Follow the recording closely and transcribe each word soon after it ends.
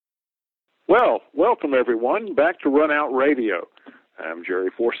Well, welcome everyone back to Run Out Radio. I'm Jerry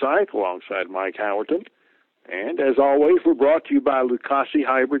Forsyth alongside Mike Howerton. And as always, we're brought to you by Lucasi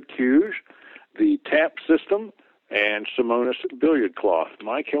Hybrid Cues, the TAP system, and Simonis Billiard Cloth.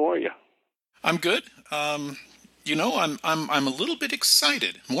 Mike, how are you? I'm good. I'm a little bit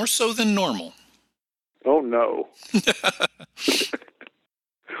excited, more so than normal. Oh no.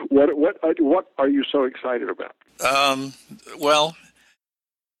 What are you so excited about? Well,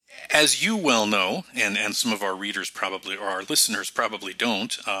 as you well know, and some of our readers probably, or our listeners probably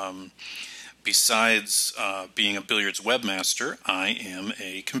don't, besides being a billiards webmaster, I am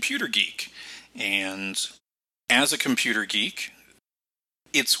a computer geek. And as a computer geek,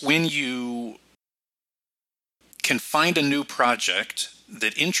 it's when you can find a new project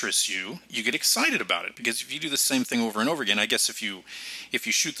that interests you, you get excited about it. Because if you do the same thing over and over again, I guess if you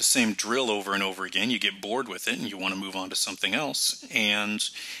shoot the same drill over and over again, you get bored with it and you want to move on to something else. And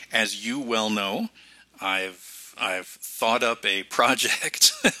as you well know, I've thought up a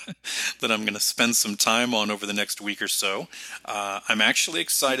project that I'm going to spend some time on over the next week or so. I'm actually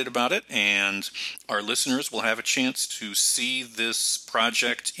excited about it, and our listeners will have a chance to see this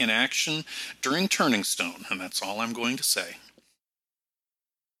project in action during Turning Stone, and that's all I'm going to say.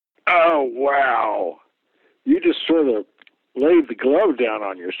 Oh, wow. You just sort of laid the glove down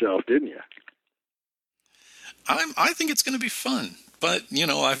on yourself, didn't you? I think it's going to be fun, but,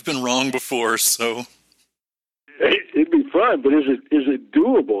 I've been wrong before, so... It'd be fun, but is it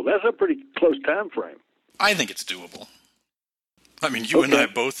doable? That's a pretty close time frame. I think it's doable. I mean, you and I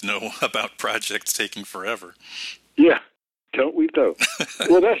both know about projects taking forever. Yeah, don't we though?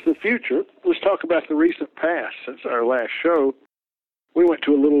 Well, that's the future. Let's talk about the recent past. Since our last show, we went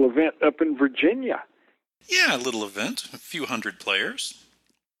to a little event up in Virginia. Yeah, a little event, a few hundred players.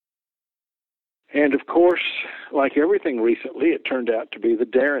 And of course, like everything recently, it turned out to be the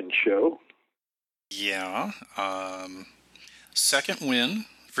Darren Show. Yeah. Second win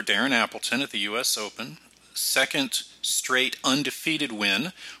for Darren Appleton at the U.S. Open. Second straight undefeated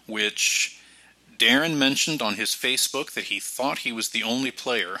win, which Darren mentioned on his Facebook that he thought he was the only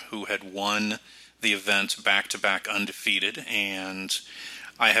player who had won the event back-to-back undefeated, and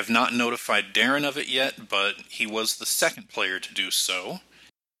I have not notified Darren of it yet, but he was the second player to do so.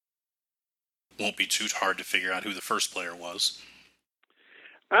 Won't be too hard to figure out who the first player was.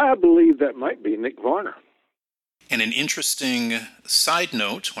 I believe that might be Nick Varner. And an interesting side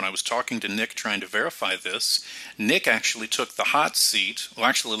note, when I was talking to Nick trying to verify this, Nick actually took the hot seat. Well,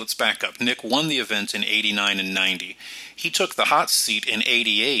 actually, let's back up. Nick won the event in 89 and 90. He took the hot seat in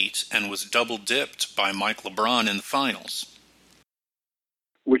 88 and was double-dipped by Mike LeBron in the finals.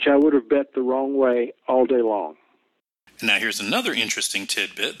 Which I would have bet the wrong way all day long. Now, here's another interesting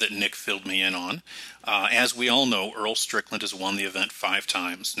tidbit that Nick filled me in on. As we all know, Earl Strickland has won the event 5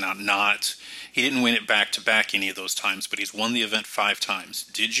 times. He didn't win it back-to-back any of those times, but he's won the event 5 times.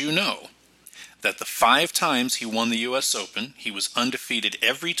 Did you know that the 5 times he won the U.S. Open, he was undefeated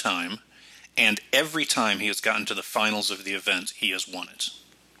every time, and every time he has gotten to the finals of the event, he has won it?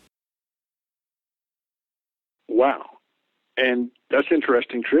 Wow. And that's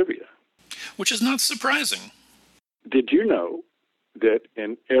interesting trivia. Which is not surprising. Did you know that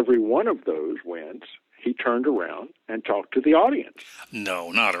in every one of those wins, he turned around and talked to the audience?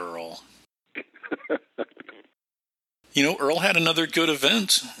 No, not Earl. Earl had another good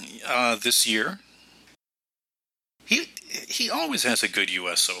event this year. He always has a good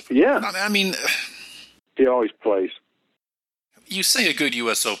U.S. Open. Yeah. I mean... He always plays. You say a good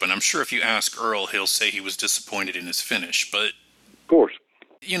U.S. Open. I'm sure if you ask Earl, he'll say he was disappointed in his finish, but... Of course.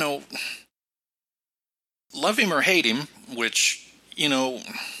 Love him or hate him, which, you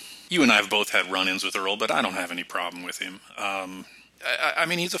and I have both had run-ins with Earl, but I don't have any problem with him. I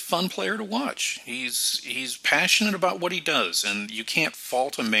mean, he's a fun player to watch. He's passionate about what he does, and you can't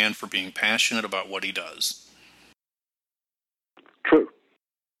fault a man for being passionate about what he does. True.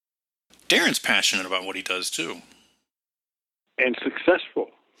 Darren's passionate about what he does, too. And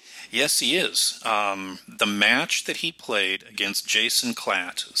successful. Yes, he is. The match that he played against Jason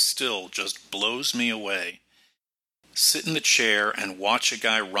Klatt still just blows me away. Sit in the chair and watch a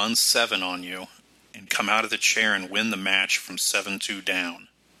guy run 7 on you and come out of the chair and win the match from 7-2 down.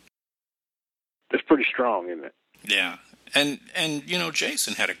 That's pretty strong, isn't it? Yeah. And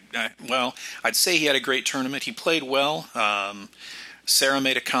Jason had I'd say he had a great tournament. He played well. Sarah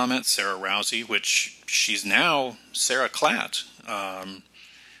made a comment, Sarah Rousey, which she's now Sarah Klatt.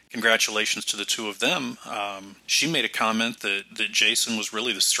 Congratulations to the two of them. She made a comment that Jason was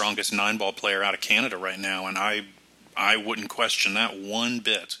really the strongest 9-ball player out of Canada right now, and I wouldn't question that one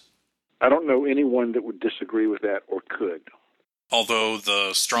bit. I don't know anyone that would disagree with that or could. Although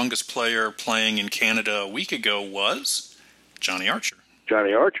the strongest player playing in Canada a week ago was Johnny Archer.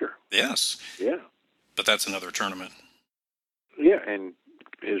 Johnny Archer. Yes. Yeah. But that's another tournament. Yeah, and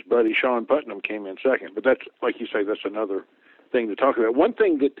his buddy Sean Putnam came in second. But that's, like you say, that's another thing to talk about. One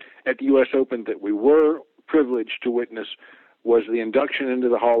thing that at the U.S. Open that we were privileged to witness was the induction into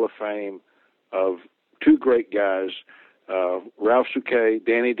the Hall of Fame of two great guys, Ralph Souquet,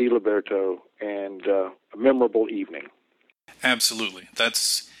 Danny DiLiberto, and a memorable evening. Absolutely. That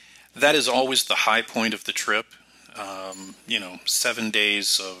is always the high point of the trip. 7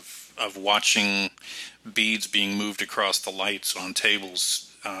 days of watching beads being moved across the lights on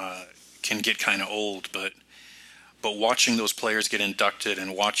tables can get kind of old, but watching those players get inducted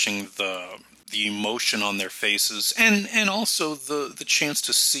and watching the emotion on their faces and also the chance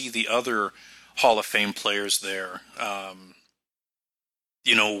to see the other Hall of Fame players there.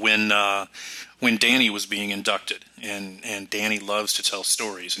 When Danny was being inducted, and Danny loves to tell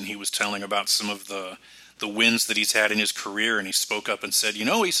stories, and he was telling about some of the wins that he's had in his career, and he spoke up and said,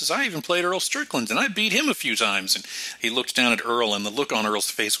 he says, I even played Earl Strickland, and I beat him a few times. And he looked down at Earl, and the look on Earl's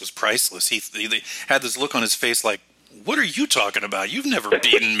face was priceless. He had this look on his face like, what are you talking about? You've never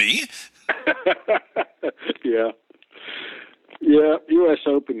beaten me. Yeah. U.S.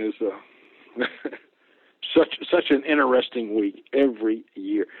 Open is such an interesting week every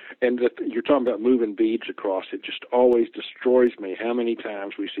year. And you're talking about moving beads across. It just always destroys me how many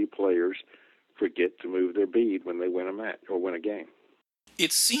times we see players forget to move their bead when they win a match or win a game.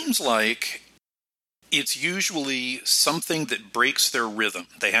 It seems like it's usually something that breaks their rhythm.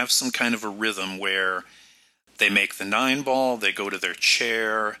 They have some kind of a rhythm where they make the 9-ball, they go to their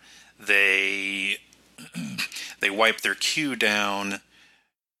chair, they wipe their cue down,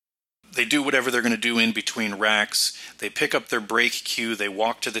 they do whatever they're going to do in between racks, they pick up their break cue, they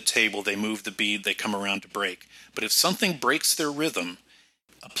walk to the table, they move the bead, they come around to break. But if something breaks their rhythm,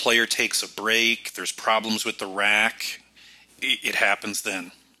 a player takes a break, there's problems with the rack, it happens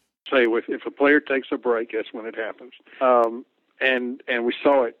then. Say, if a player takes a break, that's when it happens. And we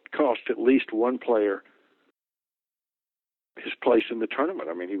saw it cost at least one player his place in the tournament.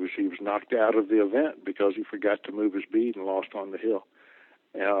 I mean, he was knocked out of the event because he forgot to move his bead and lost on the hill.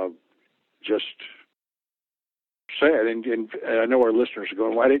 Just sad. And I know our listeners are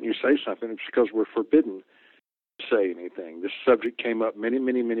going, why didn't you say something? It's because we're forbidden to say anything. This subject came up many,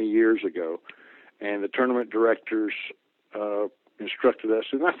 many, many years ago, and the tournament directors instructed us,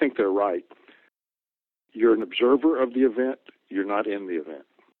 and I think they're right. You're an observer of the event. You're not in the event.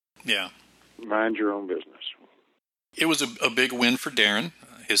 Yeah. Mind your own business. It was a big win for Darren,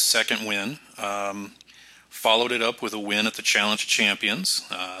 his second win. Followed it up with a win at the Challenge of Champions.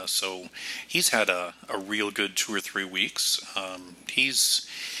 So he's had a real good 2 or 3 weeks. He's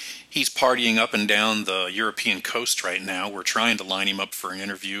partying up and down the European coast right now. We're trying to line him up for an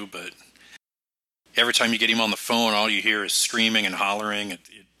interview, but every time you get him on the phone, all you hear is screaming and hollering.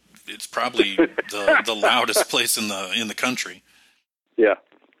 It's probably the loudest place in the country. Yeah.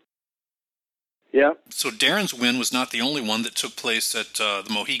 Yeah. So Darren's win was not the only one that took place at the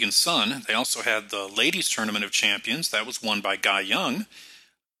Mohegan Sun. They also had the Ladies Tournament of Champions. That was won by Guy Young.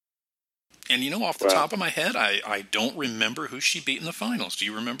 And off the top of my head, I don't remember who she beat in the finals. Do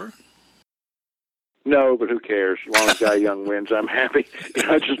you remember? No, but who cares? As long as Guy Young wins, I'm happy.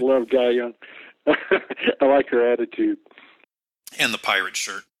 I just love Guy Young. I like her attitude. And the pirate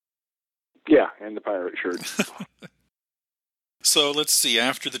shirt. Yeah, and the pirate shirt. So let's see.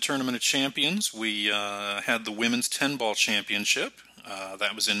 After the Tournament of Champions, we had the Women's 10-Ball Championship.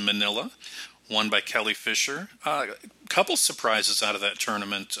 That was in Manila, won by Kelly Fisher. A couple surprises out of that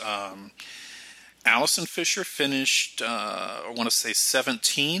tournament. Allison Fisher finished, I want to say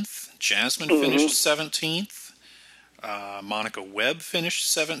 17th. Jasmine finished 17th. Monica Webb finished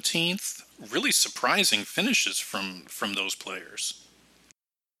 17th. Really surprising finishes from those players.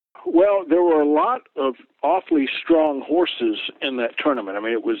 Well, there were a lot of awfully strong horses in that tournament. I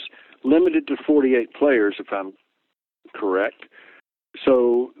mean, it was limited to 48 players, if I'm correct.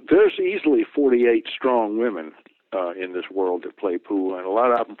 So there's easily 48 strong women in this world that play pool, and a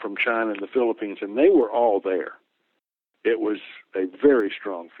lot of them from China and the Philippines, and they were all there. It was a very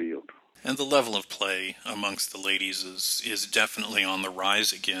strong field. And the level of play amongst the ladies is definitely on the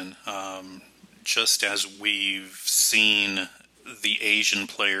rise again. Just as we've seen the Asian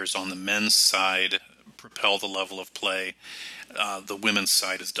players on the men's side propel the level of play, the women's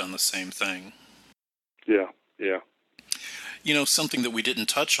side has done the same thing. Yeah. Something that we didn't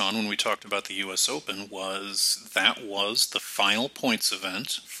touch on when we talked about the U.S. Open was the final points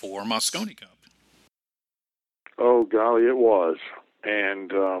event for Mosconi Cup. Oh, golly, it was.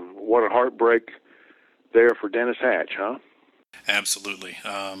 And what a heartbreak there for Dennis Hatch, huh? Absolutely.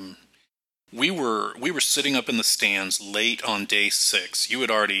 We were sitting up in the stands late on day 6. You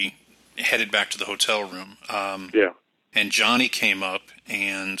had already headed back to the hotel room. Yeah. And Johnny came up,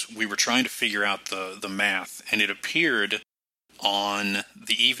 and we were trying to figure out the math, and it appeared on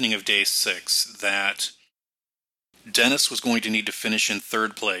the evening of day 6 that Dennis was going to need to finish in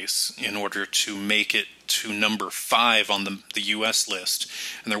 3rd place in order to make it to number 5 on the U.S. list.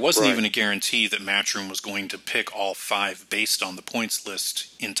 And there wasn't even a guarantee that Matchroom was going to pick all 5 based on the points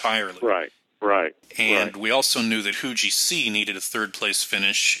list entirely. Right. And we also knew that Huji C needed a 3rd place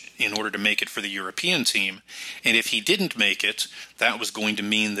finish in order to make it for the European team. And if he didn't make it, that was going to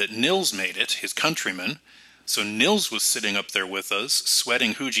mean that Nils made it, his countryman. So Nils was sitting up there with us,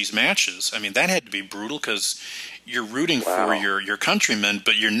 sweating Huji's matches. I mean, that had to be brutal because you're rooting for your countrymen,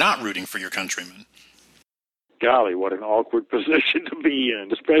 but you're not rooting for your countrymen. Golly, what an awkward position to be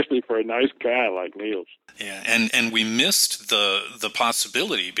in, especially for a nice guy like Nils. Yeah, and we missed the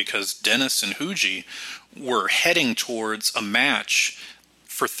possibility because Dennis and Huji were heading towards a match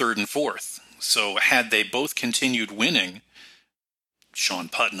for 3rd and 4th. So had they both continued winning, Sean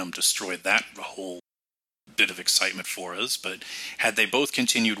Putnam destroyed that whole bit of excitement for us, but had they both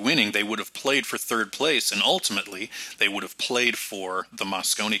continued winning, they would have played for 3rd place, and ultimately they would have played for the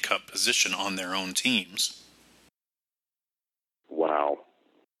Mosconi Cup position on their own teams. Wow.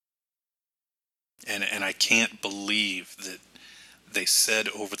 And I can't believe that they said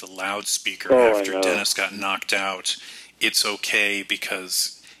over the loudspeaker after Dennis got knocked out, it's okay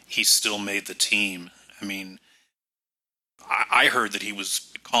because he still made the team. I mean, I heard that he was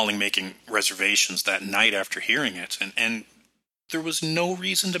making reservations that night after hearing it, and there was no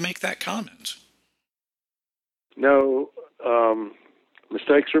reason to make that comment. No,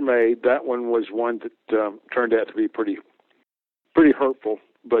 mistakes are made. That one was one that turned out to be pretty hurtful.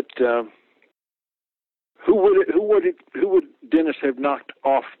 But who would Dennis have knocked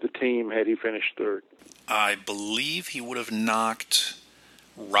off the team had he finished 3rd? I believe he would have knocked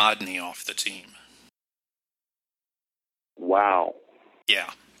Rodney off the team. Wow.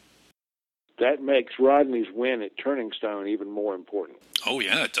 Yeah. That makes Rodney's win at Turning Stone even more important. Oh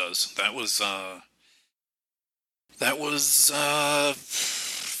yeah, it does. That was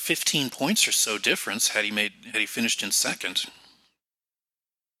 15 points or so difference had he finished in 2nd.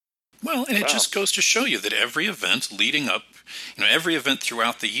 Well, and it just goes to show you that every event leading up, every event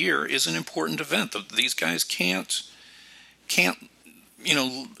throughout the year is an important event. These guys can't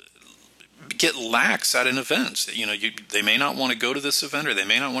get lax at an event. They may not want to go to this event or they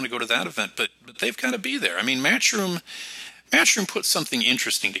may not want to go to that event, but they've got to be there. I mean, Matchroom put something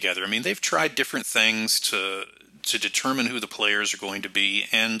interesting together. I mean, they've tried different things to determine who the players are going to be,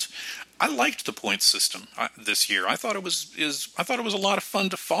 and I liked the point system this year. I thought it was a lot of fun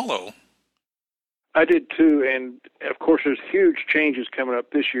to follow. I did too, and of course, there's huge changes coming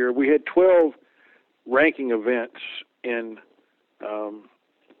up this year. We had 12 ranking events in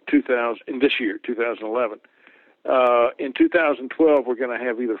this year, 2011. In 2012, we're going to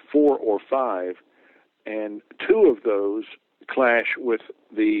have either 4 or 5, and 2 of those clash with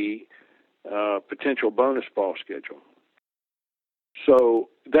the potential bonus ball schedule. So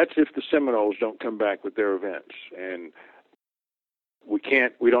that's if the Seminoles don't come back with their events, and we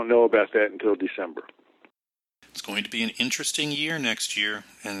don't know about that until December. It's going to be an interesting year next year,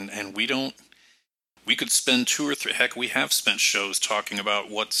 and we could spend 2 or 3, heck, we have spent shows talking about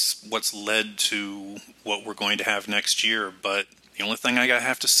what's led to what we're going to have next year, but the only thing I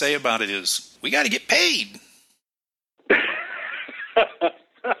have to say about it is we got to get paid.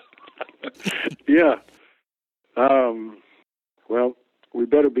 Yeah. Well, we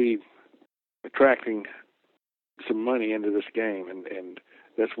better be attracting some money into this game, and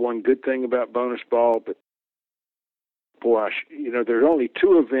that's one good thing about bonus ball. But boy, there are only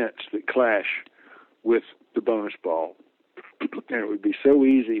 2 events that clash with the bonus ball, and it would be so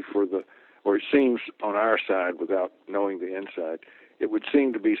easy or it seems on our side, without knowing the inside, it would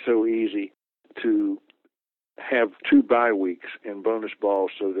seem to be so easy to have 2 bye weeks in bonus ball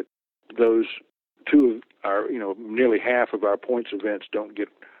so that those 2 of our, nearly half of our points events don't get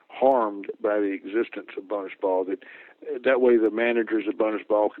harmed by the existence of bonus ball. That way the managers of bonus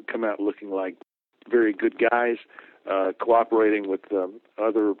ball could come out looking like very good guys, cooperating with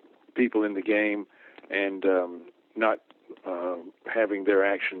other people in the game, and not having their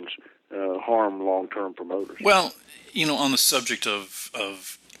actions harm long-term promoters. Well, on the subject of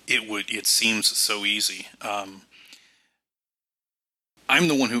it seems so easy. I'm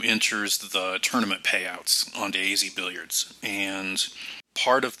the one who enters the tournament payouts onto AZ Billiards, and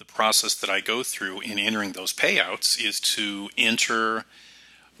part of the process that I go through in entering those payouts is to enter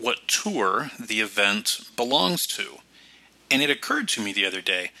what tour the event belongs to. And it occurred to me the other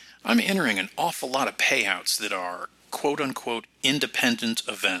day, I'm entering an awful lot of payouts that are quote-unquote independent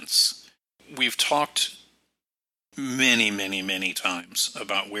events. We've talked many times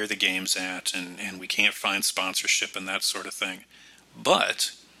about where the game's at, and we can't find sponsorship and that sort of thing.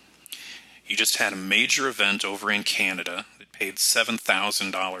 But you just had a major event over in Canada that paid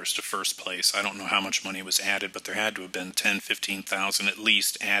 $7,000 to first place. I don't know how much money was added, but there had to have been $10,000-15,000 at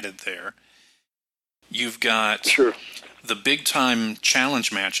least added there. You've got the big-time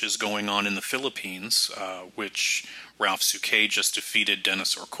challenge matches going on in the Philippines, which Ralph Souquet just defeated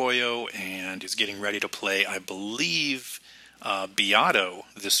Dennis Orcoyo and is getting ready to play, I believe, Beato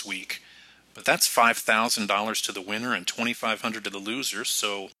this week. But that's $5,000 to the winner and $2,500 to the loser,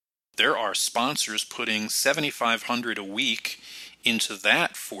 so there are sponsors putting $7,500 a week into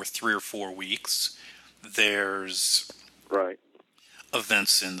that for 3 or 4 weeks. There's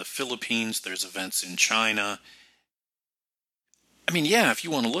events in the Philippines, there's events in China. I mean, yeah, if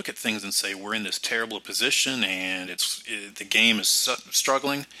you want to look at things and say we're in this terrible position and the game is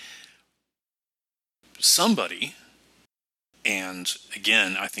struggling, somebody, and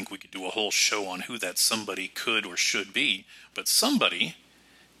again, I think we could do a whole show on who that somebody could or should be, but somebody,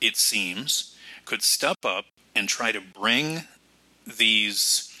 it seems, could step up and try to bring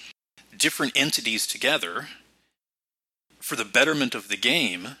these different entities together for the betterment of the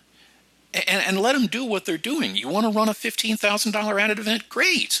game and let them do what they're doing. You want to run a $15,000 added event?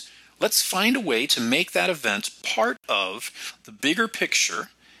 Great. Let's find a way to make that event part of the bigger picture,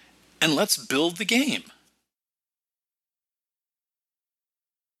 and let's build the game.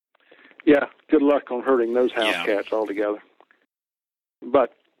 Yeah, good luck on hurting those house cats altogether.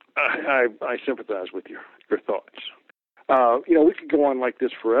 But I sympathize with your thoughts. We could go on like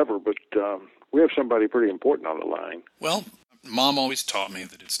this forever, but we have somebody pretty important on the line. Well, Mom always taught me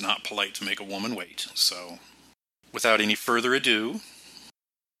that it's not polite to make a woman wait. So, without any further ado,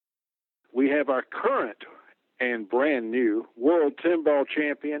 we have our current and brand new World 10-Ball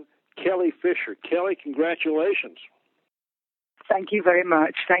Champion, Kelly Fisher. Kelly, congratulations. Thank you very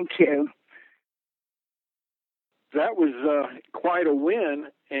much. Thank you. That was quite a win,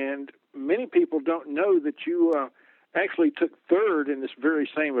 and many people don't know that you actually took third in this very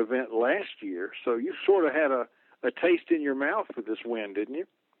same event last year, so you sort of had a taste in your mouth for this win, didn't you?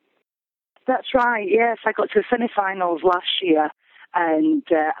 That's right, yes. I got to the semi-finals last year and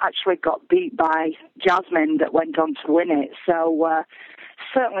actually got beat by Jasmine that went on to win it. So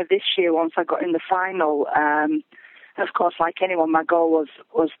certainly this year, once I got in the final, of course, like anyone, my goal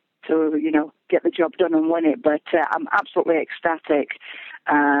was to, get the job done and win it. But I'm absolutely ecstatic,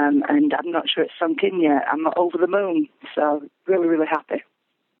 and I'm not sure it's sunk in yet. I'm over the moon, so really, really happy.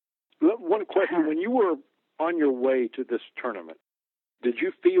 One question. When you were on your way to this tournament, did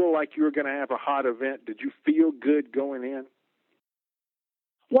you feel like you were going to have a hot event? Did you feel good going in?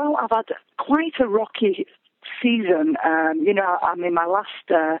 Well, I've had quite a rocky season. My last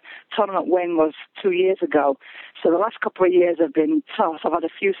tournament win was 2 years ago. So the last couple of years have been tough. I've had a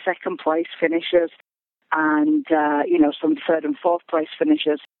few second place finishes and, some third and fourth place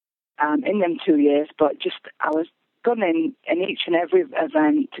finishes in them 2 years. But I was gunning in each and every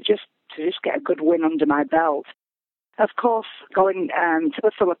event to just get a good win under my belt. Of course, going to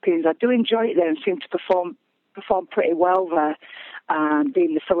the Philippines, I do enjoy it there and seem to perform pretty well there.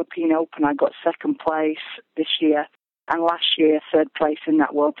 Being the Philippine Open, I got second place this year, and last year third place in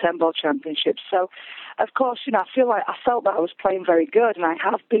that World 10-Ball Championship. So, of course, I felt that I was playing very good, and I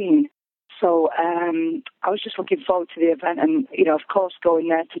have been. So I was just looking forward to the event, and of course, going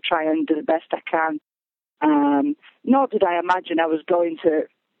there to try and do the best I can. Nor did I imagine I was going to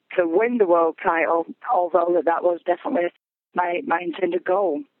win the world title, although that was definitely my intended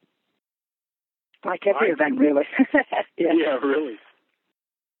goal. Like every event, really. Yeah, really.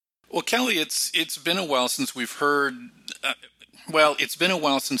 Well, Kelly, it's been a while since we've heard. It's been a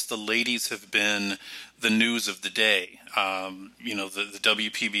while since the ladies have been the news of the day. The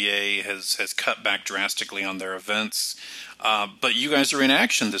WPBA has cut back drastically on their events, but you guys are in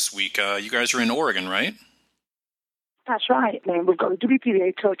action this week. You guys are in Oregon, right? That's right. We've got the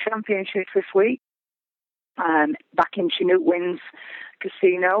WPBA Tour Championship this week. Back in Chinook Winds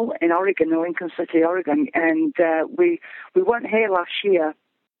Casino in Oregon, Lincoln City, Oregon, and we weren't here last year,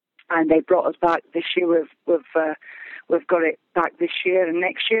 and they brought us back this year. We've got it back this year and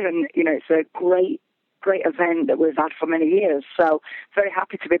next year, and it's a great event that we've had for many years. So very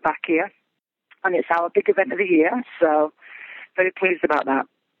happy to be back here, and it's our big event of the year. So very pleased about that.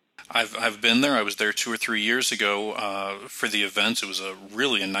 I've been there. I was there 2 or 3 years ago for the event. It was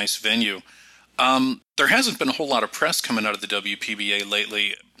really a nice venue. There hasn't been a whole lot of press coming out of the WPBA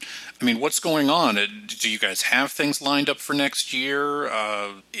lately. I mean, what's going on? Do you guys have things lined up for next year?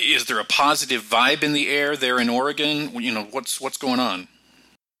 Is there a positive vibe in the air there in Oregon? You know, what's going on?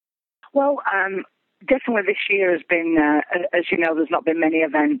 Well, definitely this year has been, as you know, there's not been many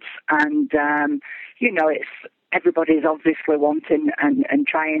events, and it's everybody's obviously wanting and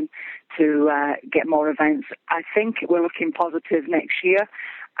trying to get more events. I think we're looking positive next year,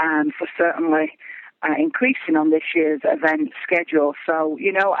 for certainly increasing on this year's event schedule. So,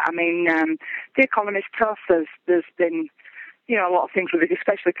 the economy's tough. There's been, a lot of things with it,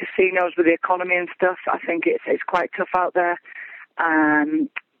 especially casinos with the economy and stuff. I think it's quite tough out there.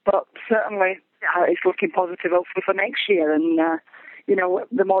 But certainly it's looking positive hopefully for next year. And,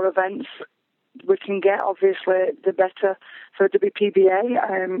 the more events we can get, obviously, the better for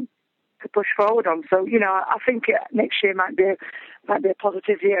WPBA to push forward on. So, I think next year might be a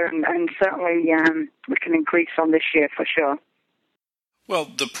positive year, and certainly we can increase on this year for sure. Well,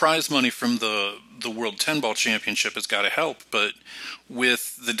 the prize money from the World 10-Ball Championship has got to help, but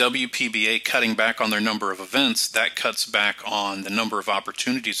with the WPBA cutting back on their number of events, that cuts back on the number of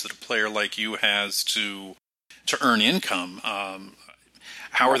opportunities that a player like you has to earn income.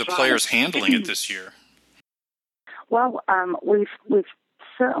 How are the players handling it this year? Well, we've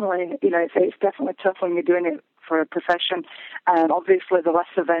certainly, it's definitely tough when you're doing it for a profession. Obviously, the less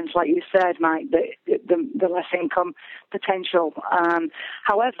events, like you said, Mike, the less income potential.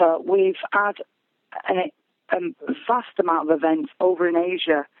 However, we've had a vast amount of events over in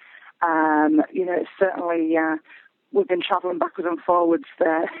Asia. It's certainly, we've been traveling backwards and forwards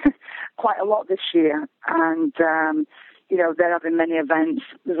there quite a lot this year. And, they're having many events.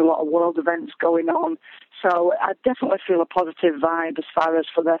 There's a lot of world events going on. So I definitely feel a positive vibe as far as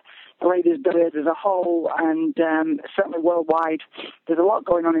for the ladies' billiards as a whole, and certainly worldwide. There's a lot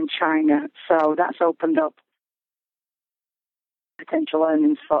going on in China, so that's opened up potential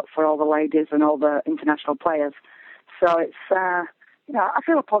earnings for all the ladies and all the international players. So it's, I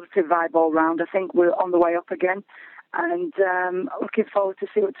feel a positive vibe all round. I think we're on the way up again, and looking forward to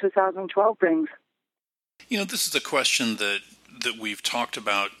see what 2012 brings. This is a question that we've talked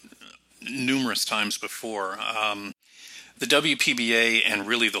about numerous times before. The WPBA and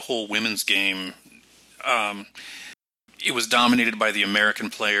really the whole women's game, it was dominated by the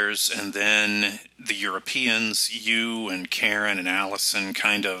American players, and then the Europeans, you and Karen and Allison,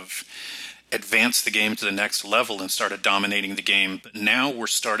 kind of advanced the game to the next level and started dominating the game. But now we're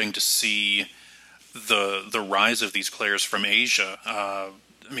starting to see the rise of these players from Asia.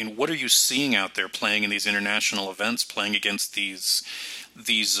 What are you seeing out there playing in these international events, playing against these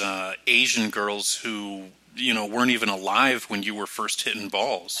Asian girls who, weren't even alive when you were first hitting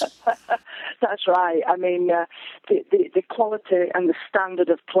balls? That's right. The quality and the standard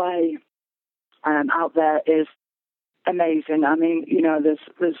of play out there is amazing.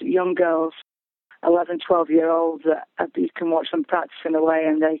 There's young girls, 11, 12-year-olds that you can watch them practicing away,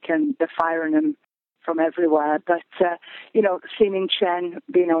 and they're firing them from everywhere. But, Xining Chen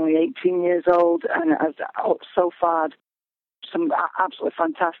being only 18 years old and has so far some absolutely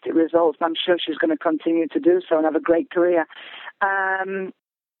fantastic results. I'm sure she's going to continue to do so and have a great career.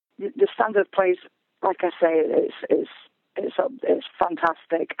 The standard of play, like I say, it's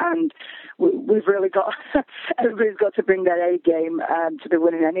fantastic, and we've really got everybody's got to bring their A game to be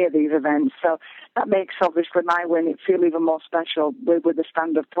winning any of these events. So that makes obviously my win feel even more special with the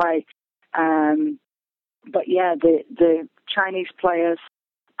standard of play. But yeah, the Chinese players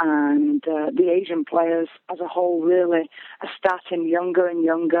and the Asian players as a whole really are starting younger and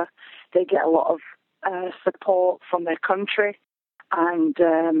younger. They get a lot of support from their country, and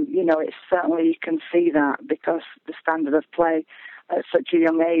it's certainly, you can see that because the standard of play at such a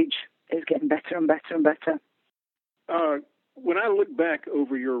young age is getting better and better and better. When I look back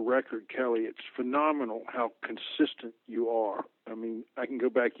over your record, Kelly, it's phenomenal how consistent you are. I can go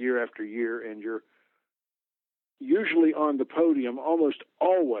back year after year, and you're usually on the podium, almost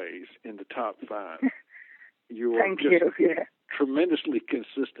always in the top 5. You are tremendously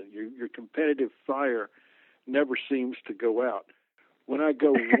consistent. Your competitive fire never seems to go out. When I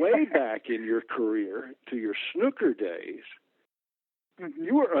go way back in your career to your snooker days,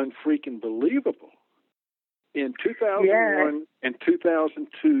 you were unfreaking believable. In 2001 and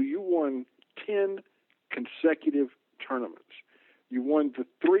 2002, you won 10 consecutive tournaments. You won the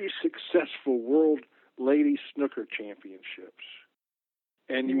 3 successful World Ladies Snooker Championships,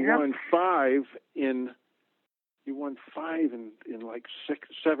 and you won 5 in like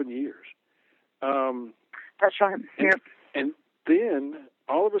 7 years. That's right. And then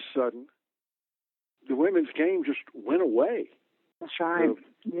all of a sudden, the women's game just went away. That's right.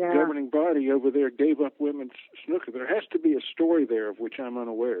 The governing body over there gave up women's snooker. There has to be a story there of which I'm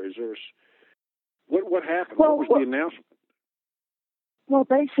unaware. Is there? What happened? What was the announcement? Well,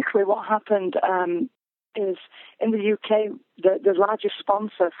 basically, what happened is in the UK, the largest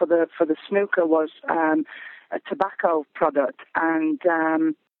sponsor for the snooker was a tobacco product, and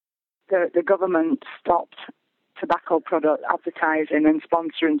the government stopped tobacco product advertising and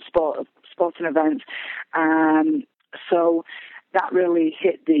sponsoring sporting events. So that really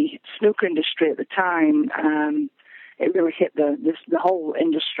hit the snooker industry at the time. It really hit the whole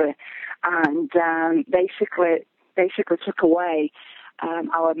industry, and basically took away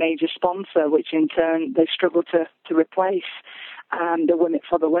our major sponsor, which in turn they struggled to replace the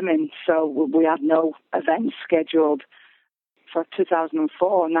women. So we had no events scheduled for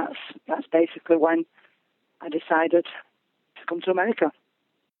 2004, and that's basically when I decided to come to America.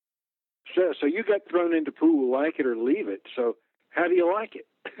 So you got thrown into pool, like it or leave it. So how do you like it?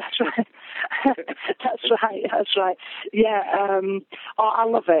 That's right. That's right. Yeah, I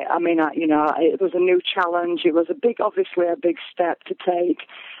love it. I mean, it was a new challenge. It was obviously a big step to take,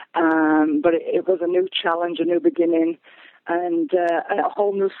 but it was a new challenge, a new beginning, and a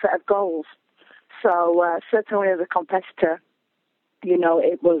whole new set of goals. So certainly as a competitor,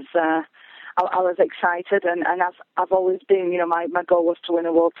 it was. I was excited, and I've always been. My goal was to win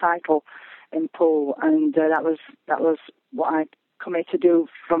a world title in pool, and that was what I committed to do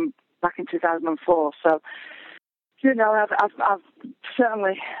from back in 2004. So, I've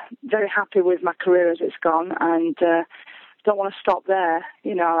certainly very happy with my career as it's gone, and don't want to stop there.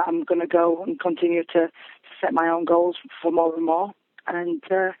 I'm going to go and continue to set my own goals for more and more, and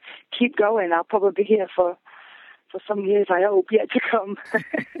keep going. I'll probably be here for some years, I hope, yet to come.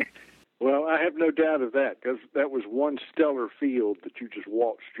 Well, I have no doubt of that, because that was one stellar field that you just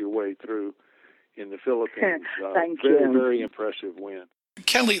waltzed your way through in the Philippines. Thank you. Very, very impressive win.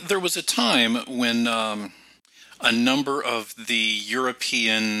 Kelly, there was a time when a number of the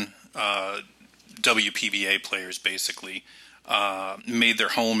European WPBA players basically made their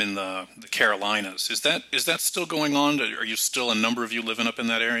home in the Carolinas. Is that still going on? Are you still a number of you living up in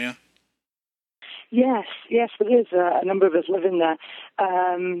that area? Yes, there is a number of us living there.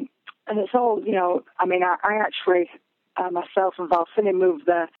 And it's all, I actually, myself and Val Finney moved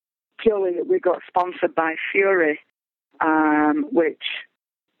there purely that we got sponsored by Fury, which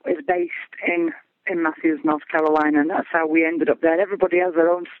is based in Matthews, North Carolina, and that's how we ended up there. Everybody has their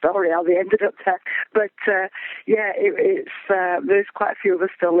own story how they ended up there. But, there's quite a few of us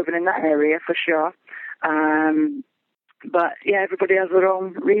still living in that area for sure. But, everybody has their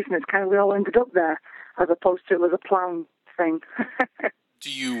own reason. It's kind of we all ended up there as opposed to it was a planned thing. Do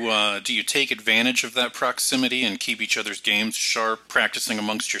you take advantage of that proximity and keep each other's games sharp, practicing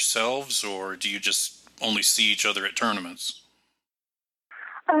amongst yourselves, or do you just only see each other at tournaments?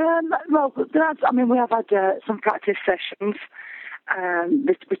 We have had some practice sessions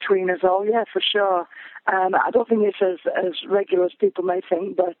between us all, yeah, for sure. I don't think it's as regular as people may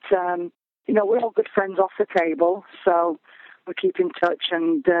think, but we're all good friends off the table, so we keep in touch,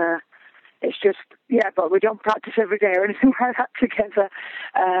 and it's just, but we don't practice every day or anything like that together.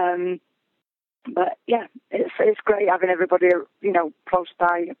 But it's great having everybody, close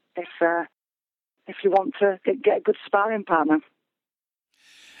by if you want to get a good sparring partner.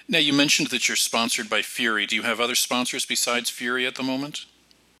 Now, you mentioned that you're sponsored by Fury. Do you have other sponsors besides Fury at the moment?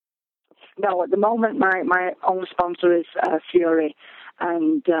 No, at the moment my only sponsor is Fury,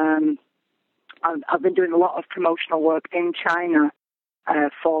 and I've been doing a lot of promotional work in China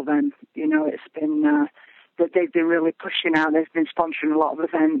for them. It's been that they've been really pushing out. They've been sponsoring a lot of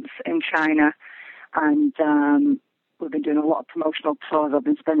events in China, and we've been doing a lot of promotional tours. I've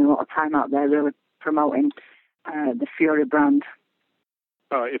been spending a lot of time out there really promoting the Fury brand.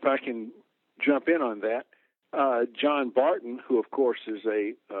 If I can jump in on that, John Barton, who of course is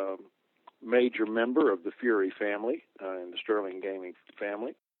a major member of the Fury family and the Sterling Gaming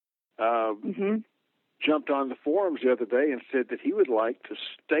family, jumped on the forums the other day and said that he would like to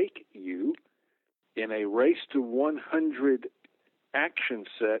stake you in a race to 100 action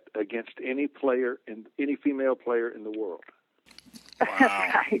set against any female player in the world. Wow.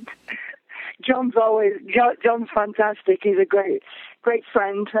 Right. John's fantastic. He's a great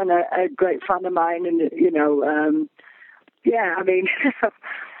friend and a great friend of mine, and he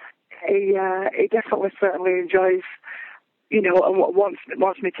definitely certainly enjoys, and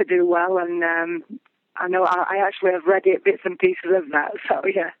wants me to do well, and I know I actually have read bits and pieces of that, so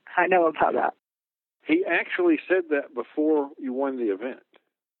I know about that. He actually said that before you won the event.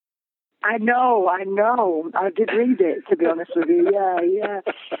 I know. I did read it, to be honest with you. Yeah.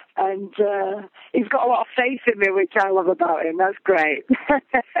 And he's got a lot of faith in me, which I love about him. That's great.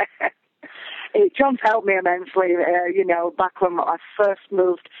 John's helped me immensely. Back when I first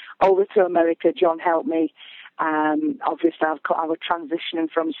moved over to America, John helped me. Obviously, I was transitioning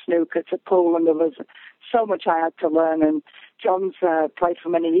from snooker to pool, and there was so much I had to learn. And John's played for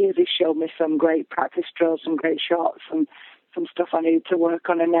many years. He showed me some great practice drills, some great shots, and some stuff I needed to work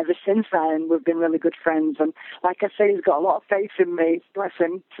on. And ever since then, we've been really good friends. And like I say, he's got a lot of faith in me. Bless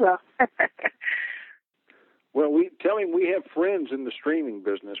him. So. Well, we tell him we have friends in the streaming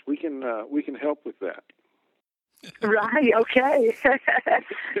business. We can help with that. Right. Okay.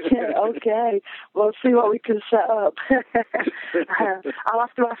 Yeah, okay. We'll see what we can set up. I'll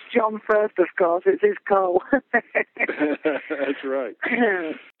have to ask John first, of course. It's his call. That's right.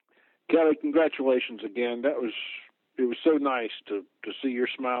 Kelly, congratulations again. It was so nice to see your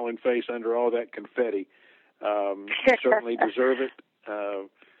smiling face under all that confetti. You certainly deserve it.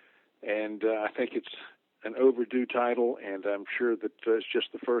 And I think it's an overdue title, and I'm sure that it's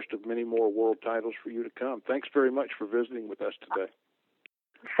just the first of many more world titles for you to come. Thanks very much for visiting with us today.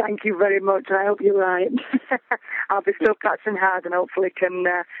 Thank you very much. I hope you're right. I'll be still practicing hard and hopefully can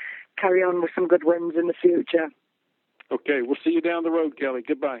carry on with some good wins in the future. Okay, we'll see you down the road, Kelly.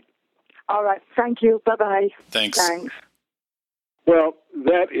 Goodbye. All right. Thank you. Bye-bye. Thanks. Well,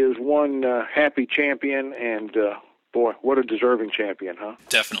 that is one happy champion, and boy, what a deserving champion, huh?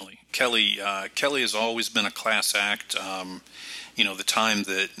 Definitely. Kelly has always been a class act. The time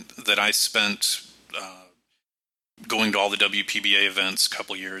that I spent going to all the WPBA events a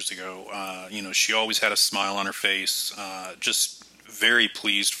couple of years ago, she always had a smile on her face, just very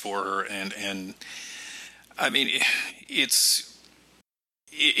pleased for her. And I mean, it's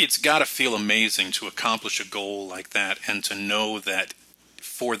got to feel amazing to accomplish a goal like that and to know that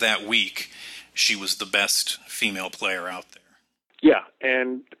for that week, she was the best female player out there. Yeah,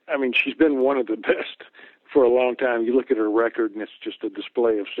 and I mean, she's been one of the best for a long time. You look at her record, and it's just a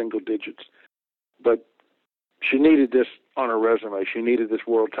display of single digits. But she needed this on her resume. She needed this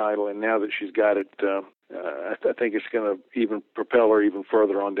world title, and now that she's got it, I think it's going to even propel her even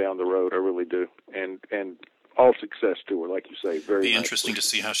further on down the road. I really do. And all success to her, like you say. Very Be interesting to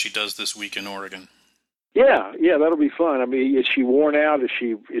see how she does this week in Oregon. Yeah, that'll be fun. I mean, is she worn out? Is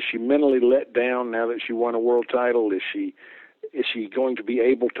she mentally let down now that she won a world title? Is she going to be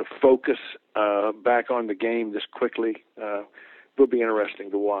able to focus back on the game this quickly? Will be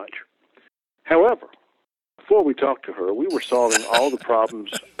interesting to watch. However, before we talked to her, we were solving all the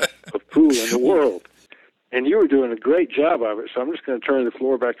problems of pool in the world, and you were doing a great job of it. So I'm just going to turn the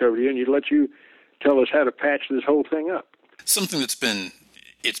floor back over to you and let you tell us how to patch this whole thing up. Something that's been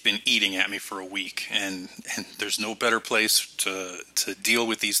eating at me for a week, and there's no better place to deal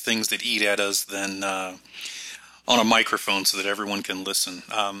with these things that eat at us than on a microphone so that everyone can listen.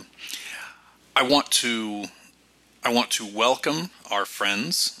 I want to welcome our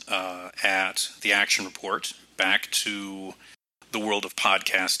friends at the Action Report back to the world of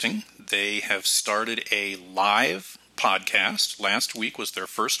podcasting. They have started a live podcast. Last week was their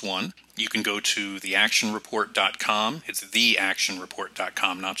first one. You can go to theactionreport.com. It's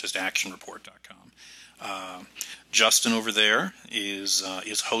theactionreport.com, not just actionreport.com. Justin over there is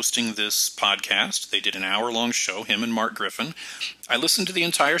hosting this podcast. They did an hour-long show, him and Mark Griffin. I listened to the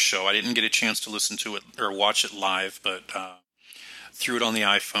entire show. I didn't get a chance to listen to it or watch it live, but threw it on the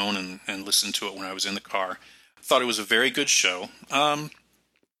iPhone and listened to it when I was in the car. Thought it was a very good show. A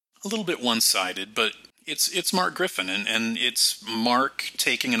little bit one-sided, but it's Mark Griffin, and it's Mark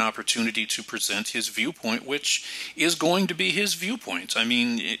taking an opportunity to present his viewpoint, which is going to be his viewpoint. I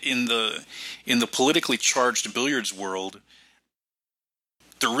mean, in the politically charged billiards world,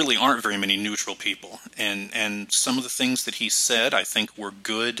 there really aren't very many neutral people, and some of the things that he said, I think, were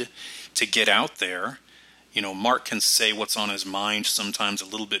good to get out there. Mark can say what's on his mind sometimes a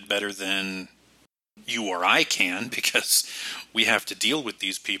little bit better than you or I can, because we have to deal with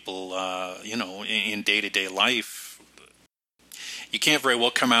these people, in day-to-day life. You can't very well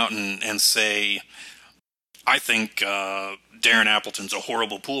come out and say, I think Darren Appleton's a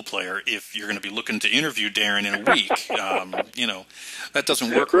horrible pool player if you're going to be looking to interview Darren in a week. That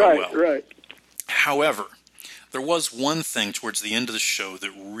doesn't work real well. Right. However, there was one thing towards the end of the show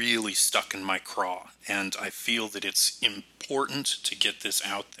that really stuck in my craw, and I feel that it's important to get this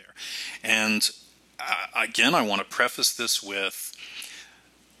out there. And again, I want to preface this with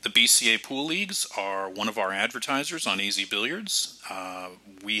the BCA Pool Leagues are one of our advertisers on Easy Billiards.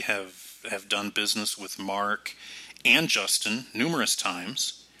 We have done business with Mark and Justin numerous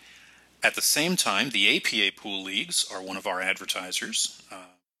times. At the same time, the APA Pool Leagues are one of our advertisers.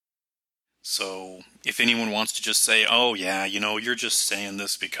 So if anyone wants to just say, oh, yeah, you're just saying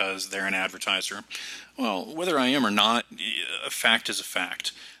this because they're an advertiser, well, whether I am or not, a fact is a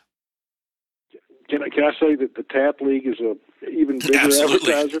fact. Can I say that the TAP League is a even bigger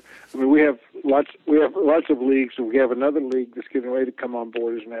Absolutely. advertiser? I mean, we have lots of leagues, and we have another league that's getting ready to come on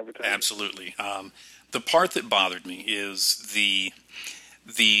board as an advertiser. Absolutely. The part that bothered me is the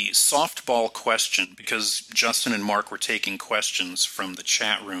softball question, because Justin and Mark were taking questions from the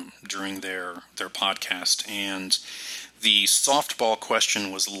chat room during their podcast, and the softball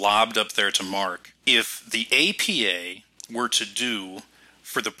question was lobbed up there to Mark. If the APA were to do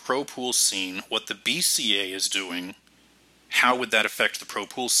for the pro pool scene what the BCA is doing, how would that affect the pro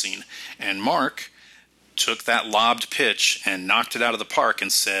pool scene? And Mark took that lobbed pitch and knocked it out of the park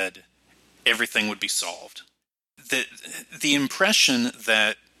and said everything would be solved. The impression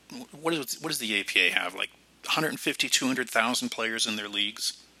that, what does the APA have, like 150, 200,000 players in their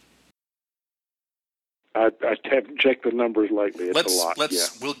leagues? I haven't checked the numbers lately. It's a lot.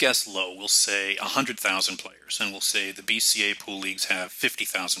 We'll guess low. We'll say 100,000 players, and we'll say the BCA pool leagues have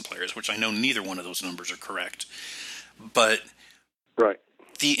 50,000 players, which I know neither one of those numbers are correct. But right.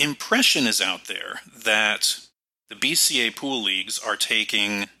 The impression is out there that the BCA pool leagues are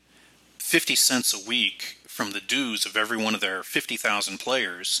taking 50 cents a week from the dues of every one of their 50,000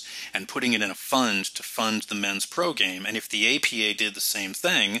 players and putting it in a fund to fund the men's pro game. And if the APA did the same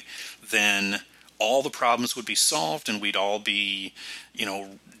thing, then all the problems would be solved and we'd all be,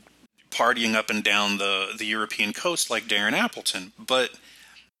 partying up and down the European coast like Darren Appleton. But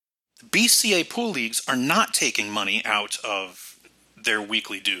BCA pool leagues are not taking money out of their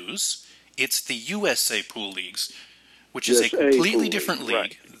weekly dues. It's the USA pool leagues, which is a completely different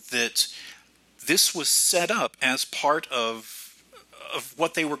league. That this was set up as part of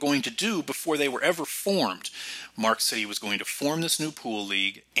what they were going to do before they were ever formed. Mark said he was going to form this new pool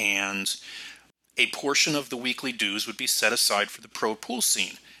league, and a portion of the weekly dues would be set aside for the pro pool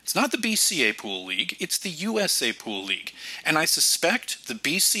scene. It's not the BCA Pool League, it's the USA Pool League. And I suspect the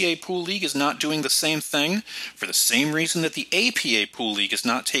BCA Pool League is not doing the same thing for the same reason that the APA Pool League is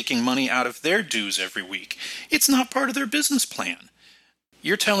not taking money out of their dues every week. It's not part of their business plan.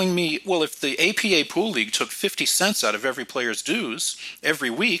 You're telling me, well, if the APA Pool League took 50 cents out of every player's dues every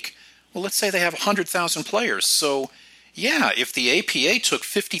week, well, let's say they have 100,000 players. So, yeah, if the APA took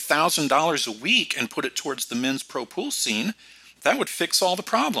 $50,000 a week and put it towards the men's pro pool scene, that would fix all the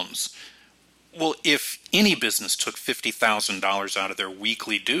problems. Well, if any business took $50,000 out of their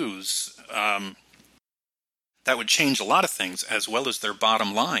weekly dues, that would change a lot of things as well as their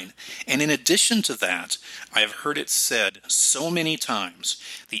bottom line. And in addition to that, I have heard it said so many times,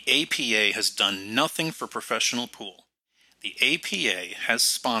 the APA has done nothing for professional pool. The APA has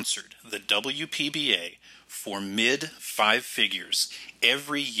sponsored the WPBA for mid-5 figures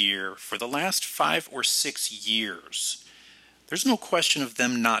every year for the last 5 or 6 years. There's no question of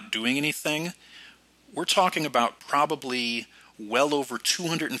them not doing anything. We're talking about probably well over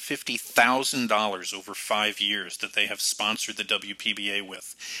 $250,000 over 5 years that they have sponsored the WPBA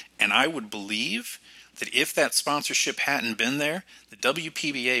with. And I would believe that if that sponsorship hadn't been there, the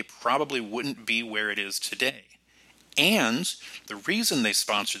WPBA probably wouldn't be where it is today. And the reason they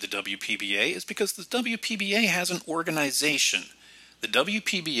sponsor the WPBA is because the WPBA has an organization. The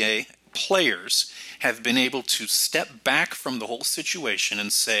WPBA players have been able to step back from the whole situation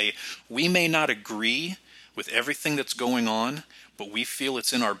and say, we may not agree with everything that's going on, but we feel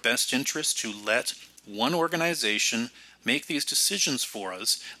it's in our best interest to let one organization make these decisions for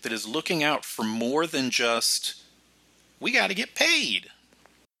us that is looking out for more than just, we got to get paid.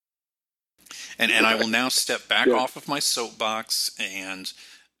 And I will now step back off of my soapbox and,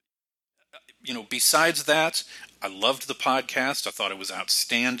 besides that, I loved the podcast. I thought it was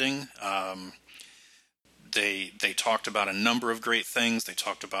outstanding. They talked about a number of great things. They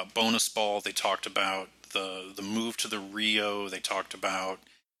talked about bonus ball. They talked about the move to the Rio. They talked about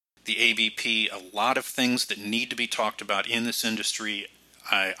the ABP. A lot of things that need to be talked about in this industry.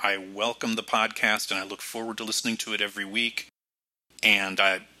 I welcome the podcast, and I look forward to listening to it every week. And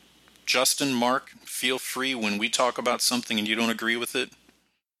Justin, Mark, feel free when we talk about something and you don't agree with it,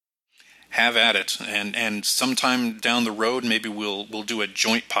 have at it. And sometime down the road, maybe we'll do a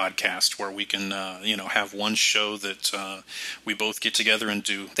joint podcast where we can, have one show that we both get together and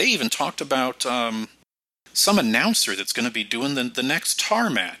do. They even talked about some announcer that's going to be doing the next Tar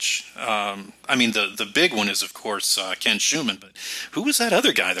match. The big one is, of course, Ken Schumann, but who was that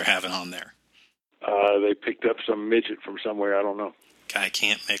other guy they're having on there? They picked up some midget from somewhere, I don't know. Guy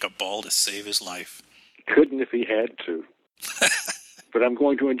can't make a ball to save his life. Couldn't if he had to. But I'm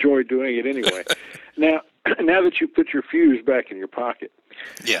going to enjoy doing it anyway. Now that you put your fuse back in your pocket,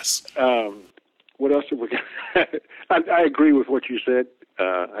 Yes. What else have we got? I agree with what you said.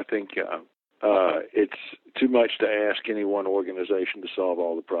 I think it's too much to ask any one organization to solve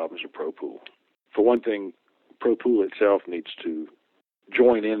all the problems of Pro Pool. For one thing, Pro Pool itself needs to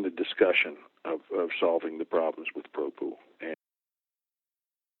join in the discussion of solving the problems with Pro Pool. And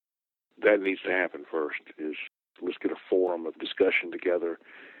that needs to happen first. Let's get a forum of discussion together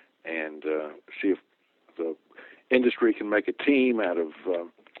and see if the industry can make a team out of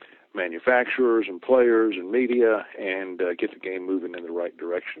manufacturers and players and media and get the game moving in the right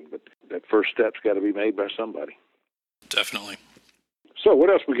direction. But that first step's got to be made by somebody. Definitely. So what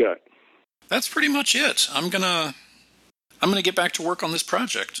else we got? That's pretty much it. I'm gonna get back to work on this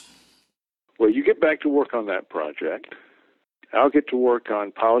project. Well, you get back to work on that project. I'll get to work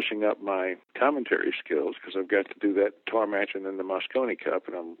on polishing up my commentary skills because I've got to do that tar match and then the Mosconi Cup,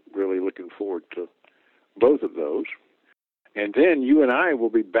 and I'm really looking forward to both of those. And then you and I will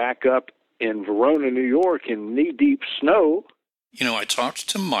be back up in Verona, New York in knee-deep snow. You know, I talked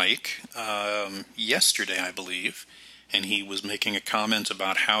to Mike yesterday, I believe, and he was making a comment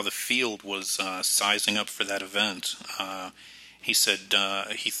about how the field was sizing up for that event. He said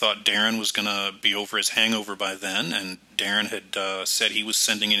he thought Darren was going to be over his hangover by then, and Darren had said he was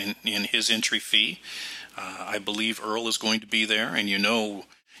sending in his entry fee. I believe Earl is going to be there, and you know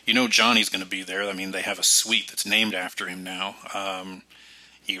Johnny's going to be there. I mean, they have a suite that's named after him now.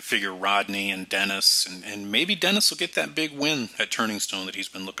 You figure Rodney and Dennis, and maybe Dennis will get that big win at Turning Stone that he's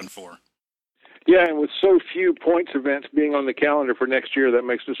been looking for. Yeah, and with so few points events being on the calendar for next year, that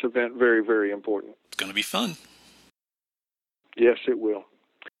makes this event very, very important. It's going to be fun. Yes, it will.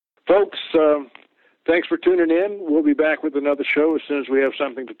 Folks, thanks for tuning in. We'll be back with another show as soon as we have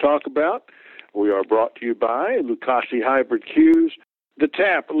something to talk about. We are brought to you by Lucasi Hybrid Cues, the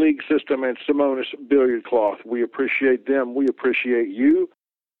TAP League System, and Simonis Billiard Cloth. We appreciate them. We appreciate you.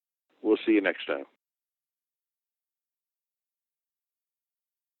 We'll see you next time.